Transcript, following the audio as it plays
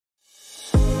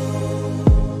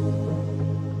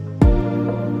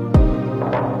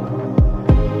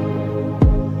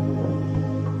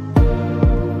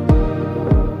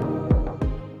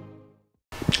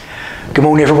Good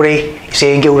morning everybody, it's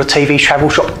Ian Gilder,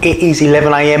 TVTravel.Shop. It is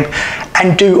 11 AM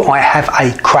and do I have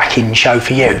a cracking show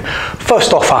for you.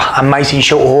 First offer, amazing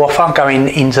short haul offer going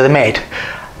into the Med.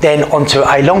 Then onto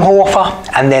a long haul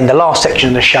offer, and then the last section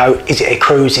of the show, is it a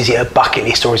cruise, is it a bucket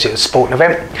list, or is it a sporting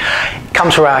event? It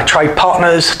comes from our trade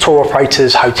partners, tour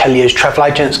operators, hoteliers, travel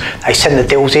agents. They send the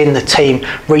deals in, the team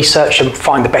research them,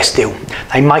 find the best deal.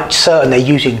 They make certain they're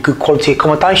using good quality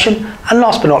accommodation, and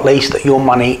last but not least, that your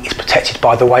money is protected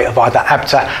by the weight of either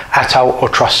ABTA, ATOL or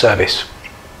Trust Service.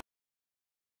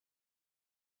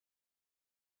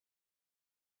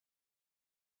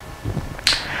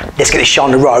 Let's get this show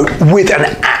on the road with an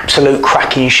absolute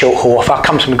cracking short haul offer.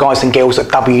 Comes from the guys and girls at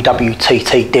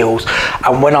WWTT Deals.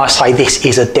 And when I say this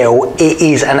is a deal, it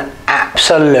is an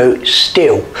absolute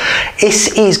steal.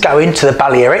 This is going to the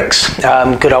Balearics,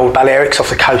 good old Balearics off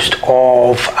the coast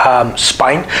of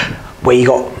Spain, where you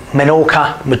got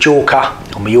Menorca,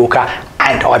 Mallorca,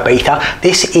 and Ibiza.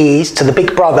 This is to the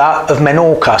big brother of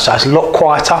Menorca, so it's a lot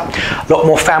quieter, a lot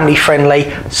more family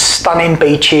friendly, stunning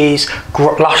beaches,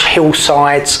 lush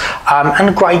hillsides,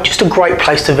 and just a great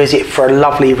place to visit for a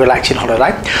lovely relaxing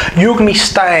holiday. You're going to be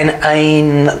staying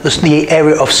in the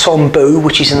area of Son Bou,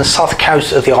 which is in the south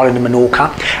coast of the island of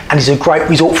Menorca, and is a great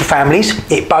resort for families.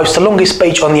 It boasts the longest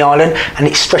beach on the island and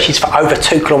it stretches for over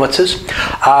 2 kilometres.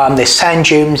 There's sand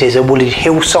dunes, there's a wooded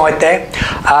hillside there,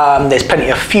 there's plenty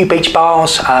of few beach bars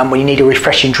when you need a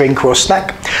refreshing drink or a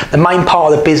snack. The main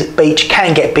part of the beach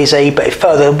can get busy, but if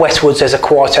further westwards there's a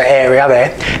quieter area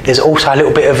there. There's also a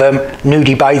little bit of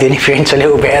nudie bathing if you're into a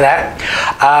little bit of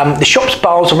that. The shops,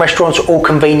 bars and restaurants are all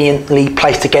conveniently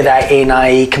placed together in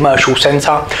a commercial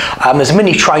centre. There's a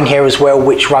mini train here as well,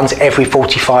 which runs every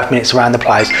 45 minutes around the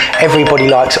place. Everybody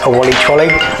likes a Wally trolley,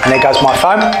 and there goes my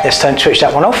phone. Let's switch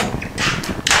that one off.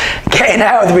 Getting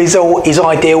out of the resort is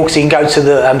ideal because you can go to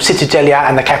the Citadelia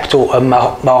and the capital of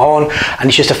Mahon, and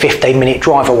it's just a 15-minute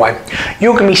drive away.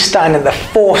 You're going to be staying at the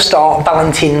 4-star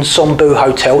Valentin Son Bou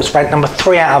Hotel. It's ranked number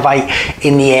 3 out of 8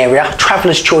 in the area,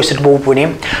 Traveller's Choice Award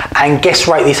winning, and guests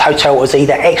rate this hotel as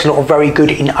either excellent or very good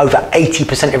in over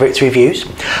 80% of its reviews.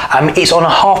 It's on a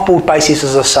half-board basis,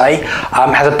 as I say,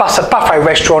 has a buffet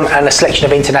restaurant and a selection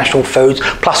of international foods,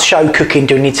 plus show cooking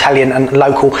doing Italian and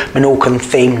local Menorcan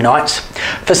themed nights.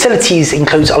 Facilities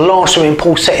includes a large swimming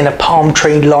pool set in a palm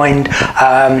tree lined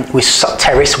with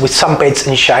terrace with sunbeds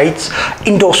and shades.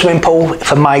 Indoor swimming pool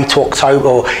for May to October,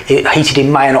 or heated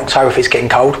in May and October if it's getting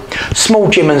cold. Small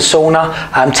gym and sauna,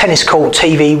 tennis court,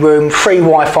 TV room, free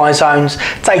Wi-Fi zones.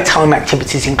 Daytime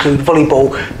activities include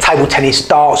volleyball, table tennis,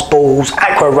 darts, balls,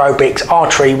 aqua aerobics,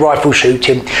 archery, rifle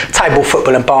shooting, table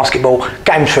football and basketball.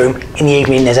 Games room. In the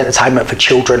evening there's entertainment for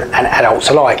children and adults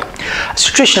alike. It's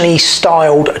a traditionally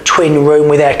styled twin room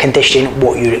with air conditioning,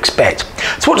 what you'd expect.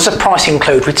 So what does the price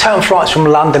include? Return flights from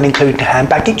London including hand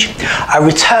baggage,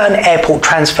 return airport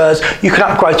transfers. You can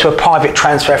upgrade to a private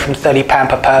transfer from £30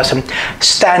 per person,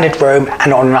 standard room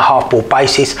and on a half-board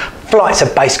basis. Flights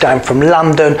are based going from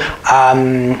London,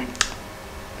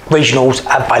 regionals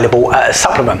available at a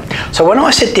supplement. So when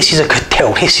I said this is a good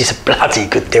deal, this is a bloody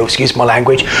good deal, excuse my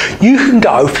language. You can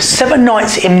go for 7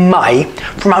 nights in May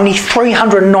from only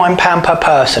 £309 per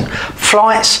person.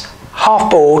 Flights,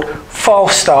 half board,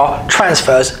 5-star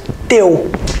transfers,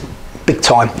 deal big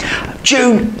time.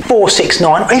 June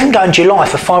 469, or even go in July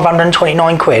for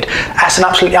 529 quid. That's an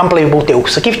absolutely unbelievable deal.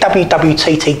 So give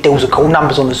WWTT Deals a call,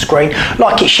 numbers on the screen.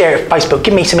 Like it, share it, Facebook,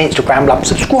 give me some Instagram love,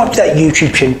 subscribe to that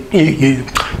YouTube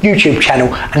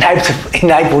channel and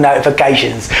enable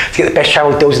notifications to get the best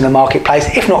travel deals in the marketplace.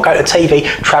 If not, go to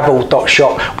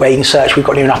TVTravel.Shop where you can search. We've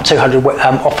got near enough 200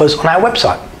 offers on our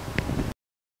website.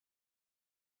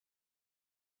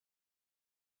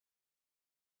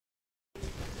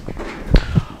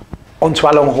 Onto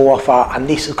our long haul offer, and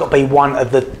this has got to be one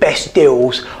of the best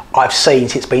deals I've seen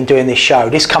since been doing this show.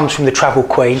 This comes from the Travel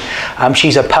Queen.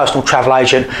 She's a personal travel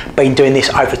agent, been doing this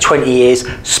over 20 years,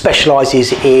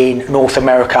 specialises in North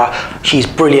America. She's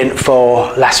brilliant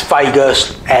for Las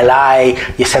Vegas, LA,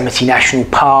 Yosemite National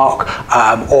Park,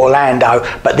 Orlando,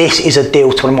 but this is a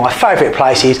deal to one of my favourite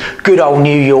places, good old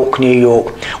New York.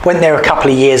 Went there a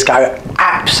couple of years ago,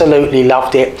 absolutely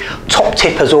loved it. Top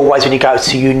tip as always when you go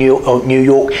to New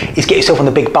York is get yourself on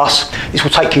the big bus. This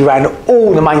will take you around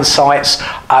all the main sites,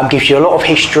 gives you a lot of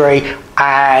history,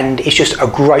 and it's just a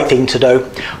great thing to do.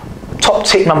 Top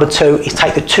tip number 2 is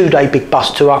take the 2-day big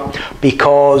bus tour,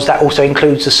 because that also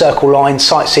includes the Circle Line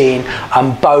sightseeing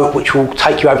boat, which will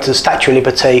take you over to the Statue of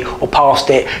Liberty or past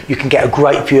it. You can get a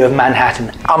great view of Manhattan.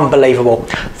 Unbelievable.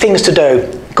 Things to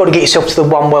do. Got to get yourself to the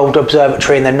One World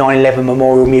Observatory and the 9/11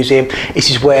 Memorial Museum. This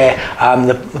is where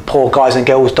the poor guys and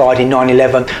girls died in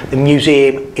 9/11. The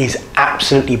museum is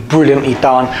absolutely brilliantly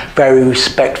done, very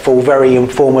respectful, very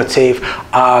informative.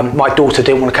 My daughter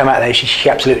didn't want to come out there, she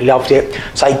absolutely loved it.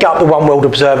 So you go up the One World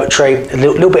Observatory, a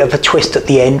little bit of a twist at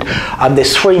the end.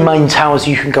 There's 3 main towers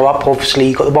you can go up. Obviously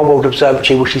you've got the One World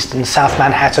Observatory, which is in South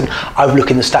Manhattan,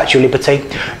 overlooking the Statue of Liberty.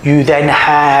 You then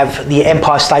have the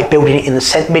Empire State Building in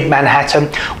the mid-Manhattan,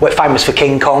 where famous for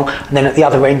King Kong, and then at the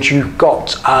other end you've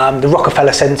got the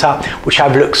Rockefeller Center, which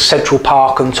overlooks Central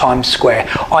Park and Times Square.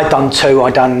 I done 2.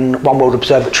 I done One World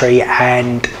Observatory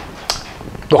and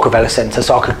Rockefeller Center,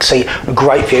 so I could see a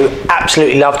great view.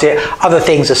 Absolutely loved it. Other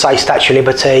things, I say, Statue of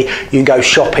Liberty, you can go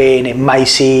shopping in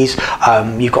Macy's,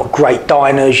 you've got great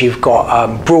diners, you've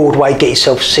got Broadway, get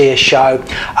yourself to see a show,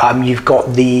 you've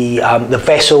got the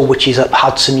Vessel, which is at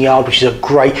Hudson Yard, which is a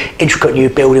great intricate new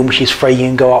building which is free, you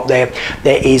can go up there.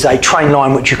 There is a train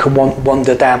line which you can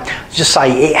wander down. Just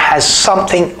say, it has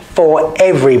something for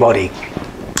everybody.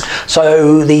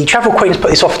 So the Travel Queen's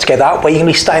put this offer together where you're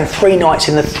going to be staying 3 nights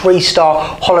in the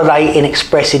 3-star Holiday Inn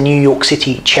Express in New York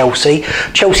City, Chelsea.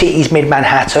 Chelsea is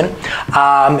mid-Manhattan.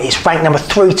 It's ranked number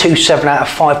 327 out of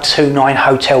 529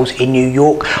 hotels in New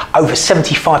York. Over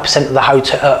 75% of the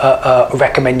hotel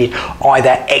recommended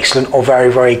either excellent or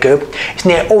very, very good. It's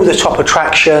near all the top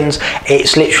attractions.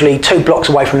 It's literally 2 blocks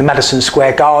away from the Madison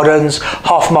Square Gardens,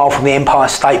 half a mile from the Empire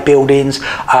State Buildings,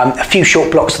 a few short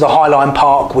blocks to the Highline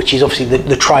Park, which is obviously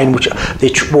the train, which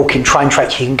the walking train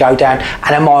track you can go down,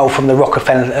 and a mile from the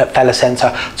Rockefeller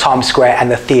Center, Times Square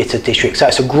and the Theatre District. So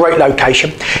it's a great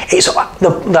location. It's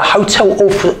the hotel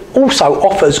also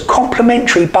offers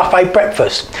complimentary buffet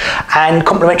breakfast and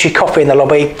complimentary coffee in the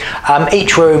lobby.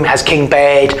 Each room has king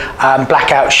bed,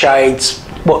 blackout shades,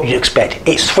 what you'd expect.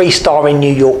 It's 3-star in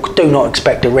New York. Do not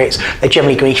expect a Ritz. They're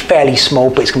generally going to be fairly small,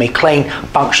 but it's going to be clean,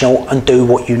 functional, and do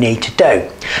what you need to do.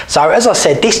 So as I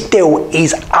said, this deal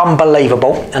is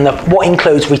unbelievable, and what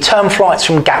includes return flights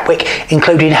from Gatwick,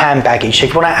 including hand baggage. So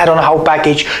if you want to add on a whole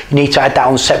baggage, you need to add that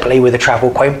on separately with the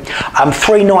Travel Queen.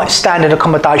 3 nights standard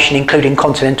accommodation, including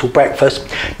continental breakfast.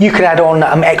 You can add on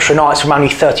extra nights from only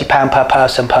 £30 per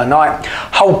person per night.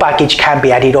 Whole baggage can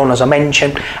be added on, as I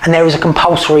mentioned, and there is a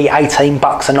compulsory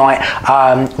 $18 a night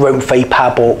room fee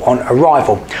payable on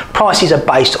arrival. Prices are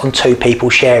based on 2 people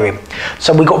sharing.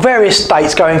 So we've got various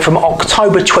dates going from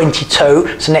October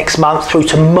 22, so next month, through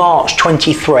to March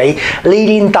 23.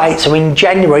 Leading dates are in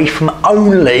January from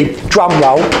only, drum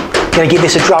roll, going to give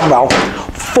this a drum roll,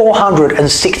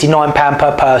 £469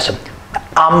 per person.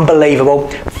 Unbelievable.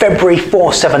 February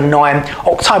 479,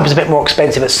 October's a bit more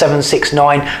expensive at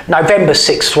 769, November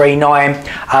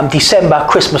 639, December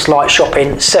Christmas light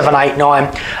shopping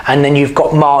 789, and then you've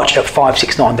got March at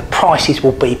 569. The prices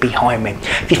will be behind me.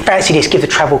 If you fancy this, give the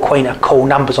Travel Queen a call.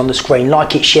 Numbers on the screen.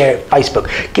 Like it, share it, Facebook.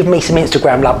 Give me some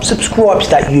Instagram love. Subscribe to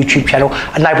that YouTube channel.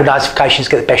 Enable notifications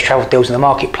to get the best travel deals in the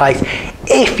marketplace.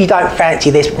 If you don't fancy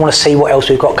this, want to see what else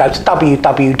we've got, go to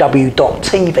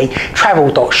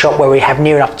www.TVTravel.Shop, where we have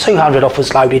near enough 200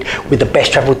 offers loaded with the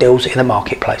best travel deals in the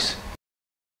marketplace.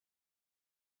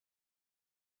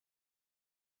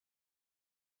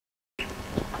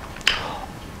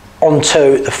 On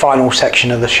to the final section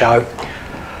of the show.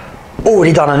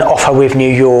 Already done an offer with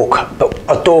New York, but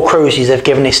Adore Cruises have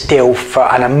given this deal for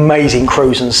an amazing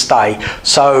cruise and stay.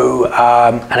 So,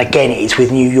 and again, it's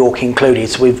with New York included,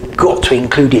 so we've got to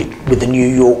include it with the New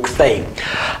York theme.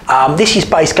 This is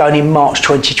based going in March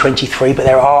 2023, but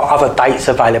there are other dates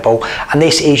available. And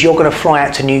this is, you're going to fly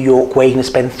out to New York, where you're going to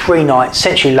spend 3 nights,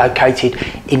 centrally located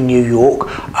in New York.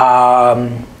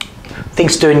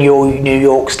 Things to do in New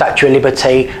York: Statue of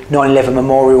Liberty, 9/11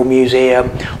 Memorial Museum,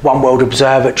 One World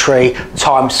Observatory,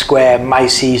 Times Square,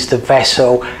 Macy's, the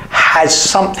Vessel. Has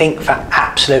something for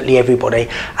absolutely everybody.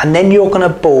 And then you're going to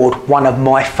board one of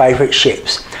my favourite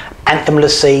ships, Anthem,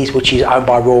 which is owned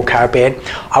by Royal Caribbean.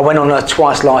 I went on her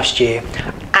twice last year.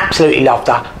 Absolutely loved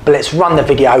her. But let's run the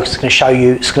video. It's going to show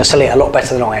you. It's going to sell it a lot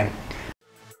better than I am.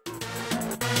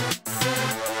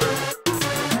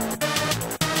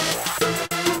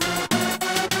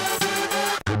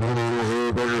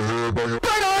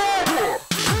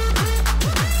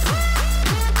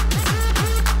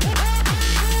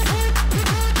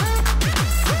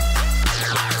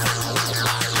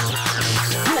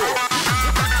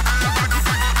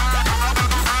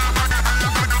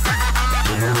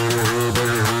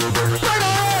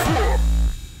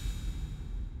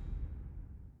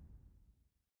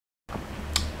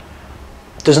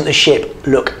 Doesn't the ship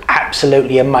look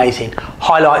absolutely amazing?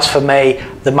 Highlights for me,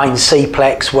 the main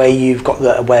seaplex, where you've got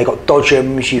where they got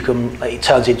dodgems. It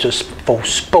turns into a full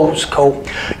sports court.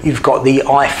 You've got the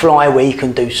iFly, where you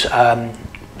can do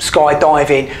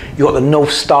skydiving. You've got the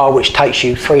North Star, which takes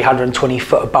you 320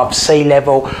 foot above sea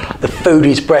level. The food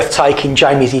is breathtaking.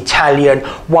 Jamie's Italian.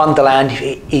 Wonderland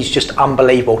is just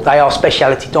unbelievable. They are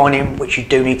specialty dining, which you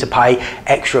do need to pay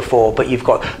extra for, but you've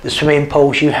got the swimming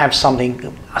pools. You have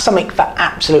something for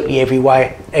absolutely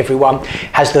everyone.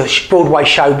 Has the Broadway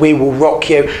show We Will Rock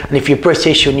You, and if you're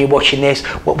British and you're watching this,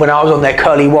 when I was on there,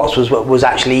 Curly Watts was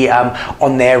actually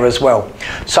on there as well.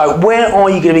 So where are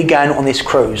you going to be going on this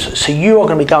cruise? So you are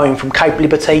going to be going from Cape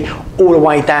Liberty all the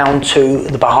way down to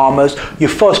the Bahamas. Your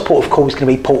first port of call is going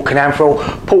to be Port Canaveral.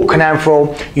 Port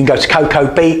Canaveral, you can go to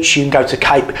Cocoa Beach, you can go to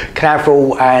Cape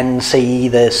Canaveral and see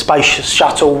the space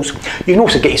shuttles. You can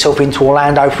also get yourself into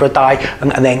Orlando for a day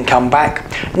and then come back.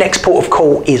 Next port of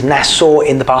call is Nassau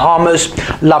in the Bahamas.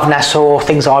 Love Nassau.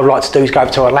 Things I like to do is go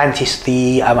to Atlantis,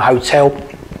 the hotel,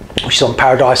 which is on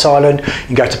Paradise Island. You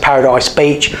can go to Paradise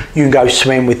Beach. You can go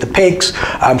swim with the pigs.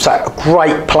 So a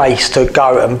great place to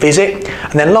go and visit.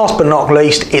 And then last but not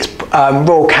least, it's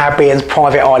Royal Caribbean's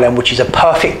private island, which is a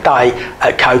perfect day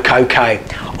at Coco Cay.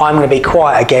 I'm going to be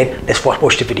quiet again. Let's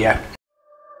watch the video.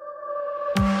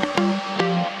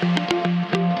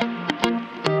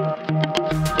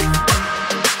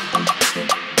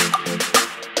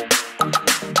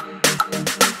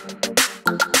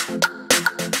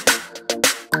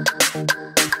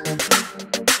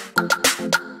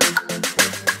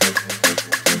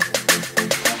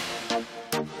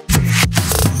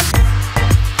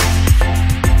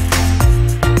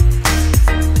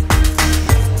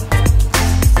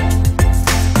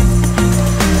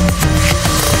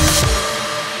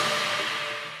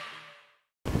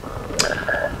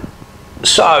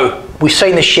 So we've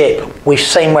seen the ship, we've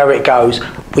seen where it goes,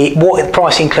 what the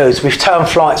price includes. We've turned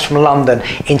flights from London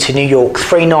into New York,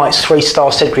 3 nights,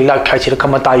 3-star centrally located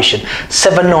accommodation,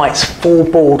 7 nights full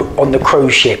board on the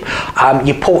cruise ship,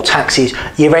 your port taxis,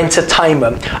 your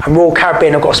entertainment. And Royal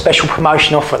Caribbean have got a special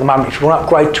promotion offer at the moment. If you want to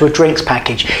upgrade to a drinks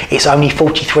package, it's only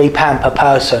 £43 per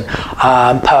person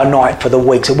per night for the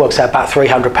week, so it works out about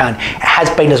 £300. It has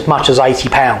been as much as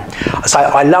 £80. So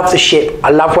I love the ship, I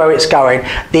love where it's going.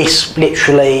 This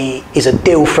literally is a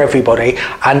deal for everybody,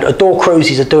 and Adore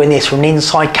Cruises are doing this from an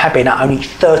inside cabin at only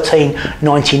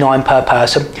 $13.99 per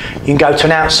person. You can go to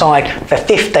an outside for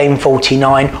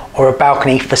 $15.49 or a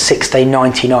balcony for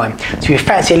 $16.99. So if you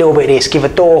fancy a little bit of this, give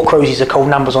Adore Cruises a call.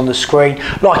 Numbers on the screen.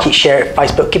 Like it, share it,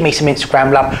 Facebook, give me some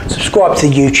Instagram love, subscribe to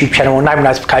the YouTube channel, enable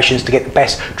notifications to get the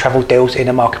best travel deals in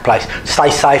the marketplace.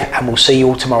 Stay safe and we'll see you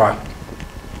all tomorrow.